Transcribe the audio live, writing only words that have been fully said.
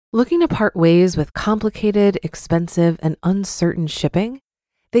Looking to part ways with complicated, expensive, and uncertain shipping?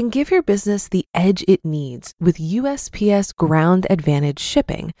 Then give your business the edge it needs with USPS Ground Advantage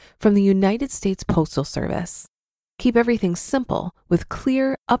shipping from the United States Postal Service. Keep everything simple with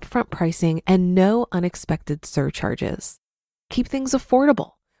clear, upfront pricing and no unexpected surcharges. Keep things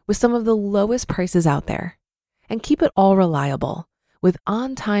affordable with some of the lowest prices out there. And keep it all reliable with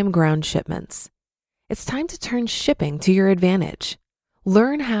on-time ground shipments. It's time to turn shipping to your advantage.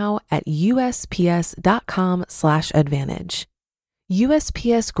 Learn how at USPS.com/advantage.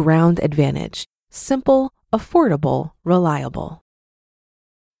 USPS Ground Advantage. Simple, affordable, reliable.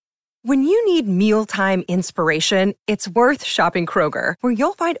 When you need mealtime inspiration, it's worth shopping Kroger, where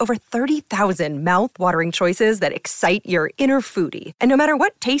you'll find over 30,000 mouth-watering choices that excite your inner foodie. And no matter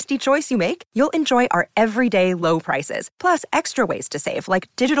what tasty choice you make, you'll enjoy our everyday low prices, plus extra ways to save, like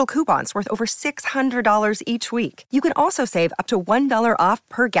digital coupons worth over $600 each week. You can also save up to $1 off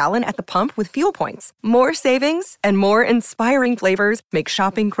per gallon at the pump with fuel points. More savings and more inspiring flavors make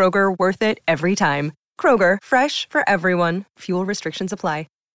shopping Kroger worth it every time. Kroger, fresh for everyone. Fuel restrictions apply.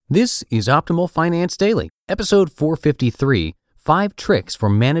 This is Optimal Finance Daily, episode 453, 5 Tricks for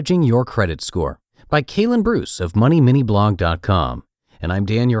Managing Your Credit Score, by Kaylin Bruce of MoneyMiniBlog.com. And I'm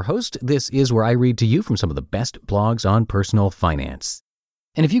Dan, your host. This is where I read to you from some of the best blogs on personal finance.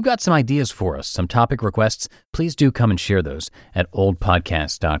 And if you've got some ideas for us, some topic requests, please do come and share those at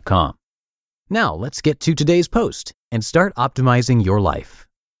oldpodcast.com. Now, let's get to today's post and start optimizing your life.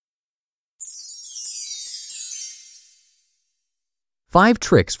 5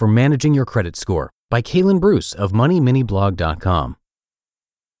 Tricks for Managing Your Credit Score, by Kaylin Bruce of MoneyMiniBlog.com.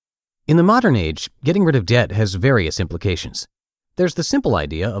 In the modern age, getting rid of debt has various implications. There's the simple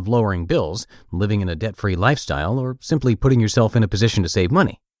idea of lowering bills, living in a debt-free lifestyle, or simply putting yourself in a position to save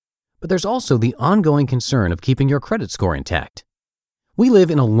money. But there's also the ongoing concern of keeping your credit score intact. We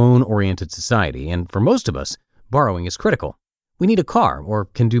live in a loan-oriented society, and for most of us, borrowing is critical. We need a car, or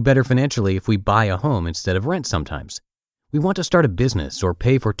can do better financially if we buy a home instead of rent sometimes. We want to start a business or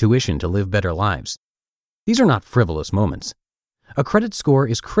pay for tuition to live better lives. These are not frivolous moments. A credit score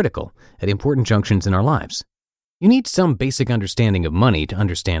is critical at important junctions in our lives. You need some basic understanding of money to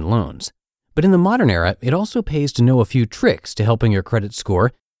understand loans. But in the modern era, it also pays to know a few tricks to helping your credit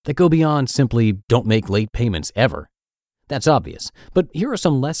score that go beyond simply don't make late payments ever. That's obvious, but here are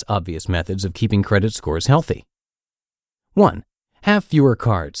some less obvious methods of keeping credit scores healthy. 1. Have fewer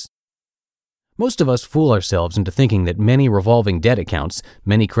cards. Most of us fool ourselves into thinking that many revolving debt accounts,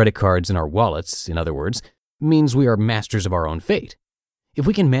 many credit cards in our wallets, in other words, means we are masters of our own fate. If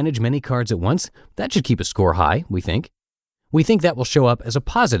we can manage many cards at once, that should keep a score high, we think. We think that will show up as a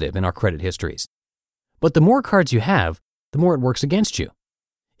positive in our credit histories. But the more cards you have, the more it works against you.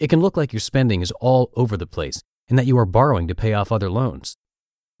 It can look like your spending is all over the place and that you are borrowing to pay off other loans.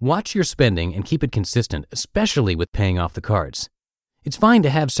 Watch your spending and keep it consistent, especially with paying off the cards. It's fine to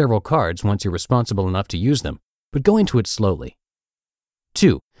have several cards once you're responsible enough to use them, but go into it slowly.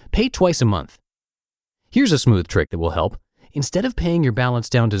 2. Pay twice a month. Here's a smooth trick that will help. Instead of paying your balance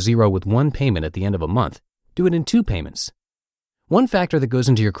down to zero with one payment at the end of a month, do it in 2 payments. One factor that goes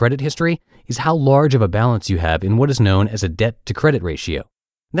into your credit history is how large of a balance you have in what is known as a debt-to-credit ratio.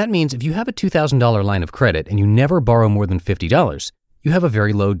 That means if you have a $2,000 line of credit and you never borrow more than $50, you have a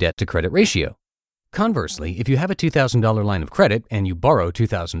very low debt-to-credit ratio. Conversely, if you have a $2,000 line of credit and you borrow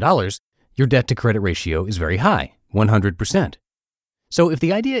 $2,000, your debt-to-credit ratio is very high, 100%. So if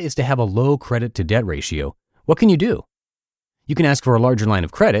the idea is to have a low credit-to-debt ratio, what can you do? You can ask for a larger line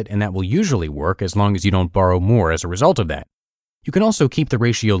of credit, and that will usually work as long as you don't borrow more as a result of that. You can also keep the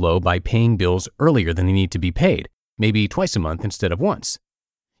ratio low by paying bills earlier than they need to be paid, maybe twice a month instead of once.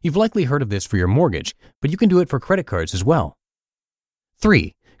 You've likely heard of this for your mortgage, but you can do it for credit cards as well.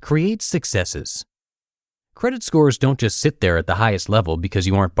 3. Create successes. Credit scores don't just sit there at the highest level because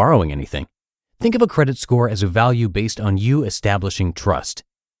you aren't borrowing anything. Think of a credit score as a value based on you establishing trust.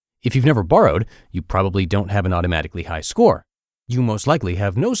 If you've never borrowed, you probably don't have an automatically high score. You most likely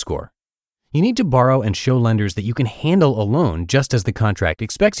have no score. You need to borrow and show lenders that you can handle a loan just as the contract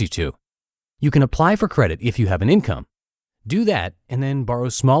expects you to. You can apply for credit if you have an income. Do that and then borrow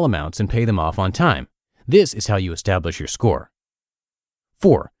small amounts and pay them off on time. This is how you establish your score.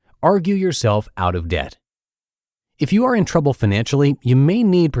 4. Argue yourself out of debt. If you are in trouble financially, you may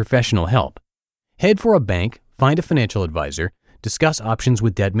need professional help. Head for a bank, find a financial advisor, discuss options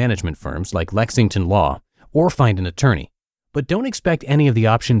with debt management firms like Lexington Law, or find an attorney. But don't expect any of the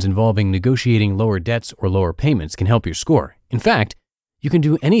options involving negotiating lower debts or lower payments can help your score. In fact, you can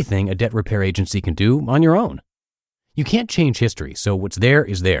do anything a debt repair agency can do on your own. You can't change history, so what's there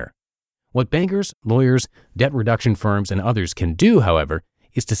is there. What bankers, lawyers, debt reduction firms, and others can do, however,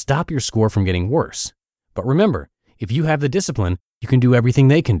 is to stop your score from getting worse. But remember, if you have the discipline, you can do everything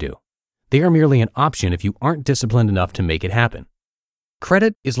they can do. They are merely an option if you aren't disciplined enough to make it happen.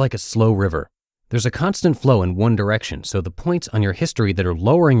 Credit is like a slow river. There's a constant flow in one direction, so the points on your history that are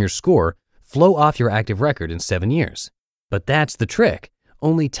lowering your score flow off your active record in 7 years. But that's the trick.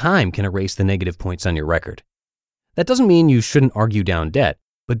 Only time can erase the negative points on your record. That doesn't mean you shouldn't argue down debt,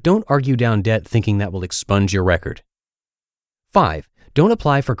 but don't argue down debt thinking that will expunge your record. 5. Don't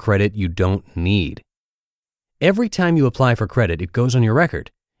apply for credit you don't need. Every time you apply for credit, it goes on your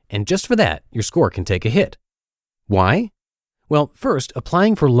record, and just for that, your score can take a hit. Why? Well, first,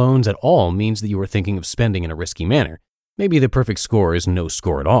 applying for loans at all means that you are thinking of spending in a risky manner. Maybe the perfect score is no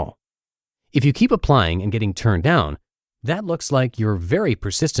score at all. If you keep applying and getting turned down, that looks like you're very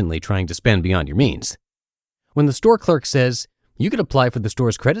persistently trying to spend beyond your means. When the store clerk says, you could apply for the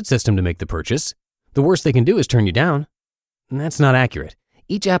store's credit system to make the purchase, the worst they can do is turn you down. And that's not accurate.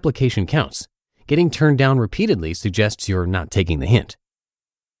 Each application counts. Getting turned down repeatedly suggests you're not taking the hint.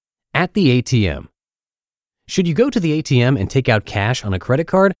 At the ATM. Should you go to the ATM and take out cash on a credit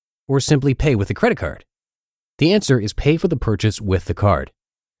card or simply pay with a credit card? The answer is pay for the purchase with the card.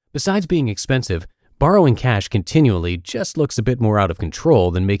 Besides being expensive, borrowing cash continually just looks a bit more out of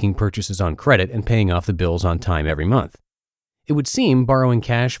control than making purchases on credit and paying off the bills on time every month. It would seem borrowing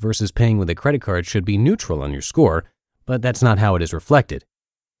cash versus paying with a credit card should be neutral on your score, but that's not how it is reflected.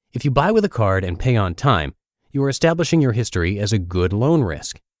 If you buy with a card and pay on time, you are establishing your history as a good loan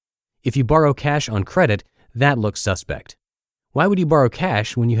risk. If you borrow cash on credit, that looks suspect. Why would you borrow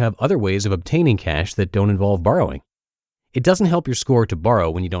cash when you have other ways of obtaining cash that don't involve borrowing? It doesn't help your score to borrow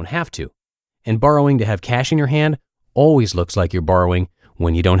when you don't have to, and borrowing to have cash in your hand always looks like you're borrowing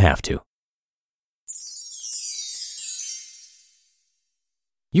when you don't have to.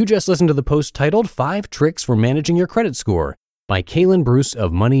 You just listened to the post titled 5 Tricks for Managing Your Credit Score by Kaylin Bruce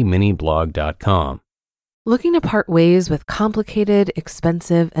of MoneyMiniBlog.com. Looking to part ways with complicated,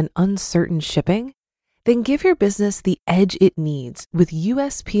 expensive, and uncertain shipping? Then give your business the edge it needs with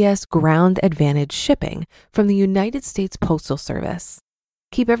USPS Ground Advantage shipping from the United States Postal Service.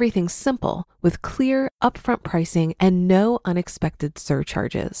 Keep everything simple with clear, upfront pricing and no unexpected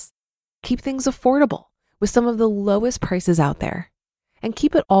surcharges. Keep things affordable with some of the lowest prices out there. And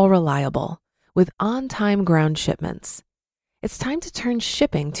keep it all reliable with on-time ground shipments. It's time to turn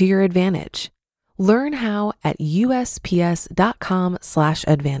shipping to your advantage. Learn how at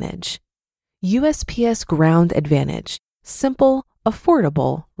USPS.com/advantage. USPS Ground Advantage. Simple,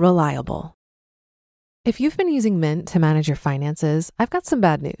 affordable, reliable. If you've been using Mint to manage your finances, I've got some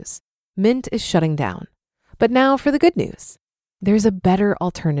bad news. Mint is shutting down. But now for the good news. There's a better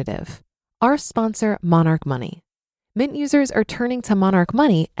alternative. Our sponsor, Monarch Money. Mint users are turning to Monarch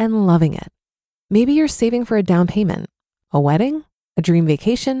Money and loving it. Maybe you're saving for a down payment, a wedding, a dream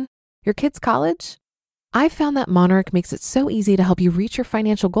vacation, your kid's college. I've found that Monarch makes it so easy to help you reach your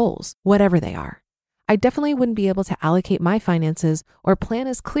financial goals, whatever they are. I definitely wouldn't be able to allocate my finances or plan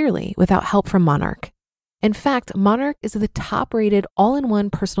as clearly without help from Monarch. In fact, Monarch is the top-rated all-in-one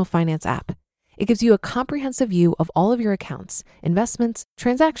personal finance app. It gives you a comprehensive view of all of your accounts, investments,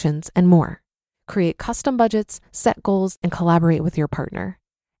 transactions, and more. Create custom budgets, set goals, and collaborate with your partner.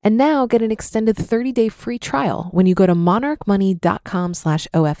 And now get an extended 30-day free trial when you go to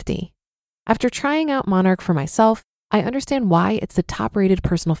monarchmoney.com/OFD. After trying out Monarch for myself, I understand why it's the top-rated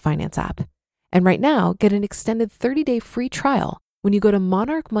personal finance app. And right now, get an extended 30-day free trial when you go to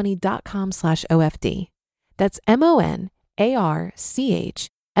monarchmoney.com/OFD. That's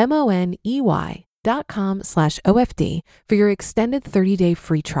monarchmoney.com/OFD for your extended 30-day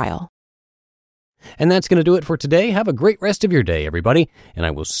free trial. And that's going to do it for today. Have a great rest of your day, everybody, and I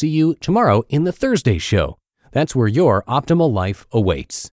will see you tomorrow in the Thursday show. That's where your optimal life awaits.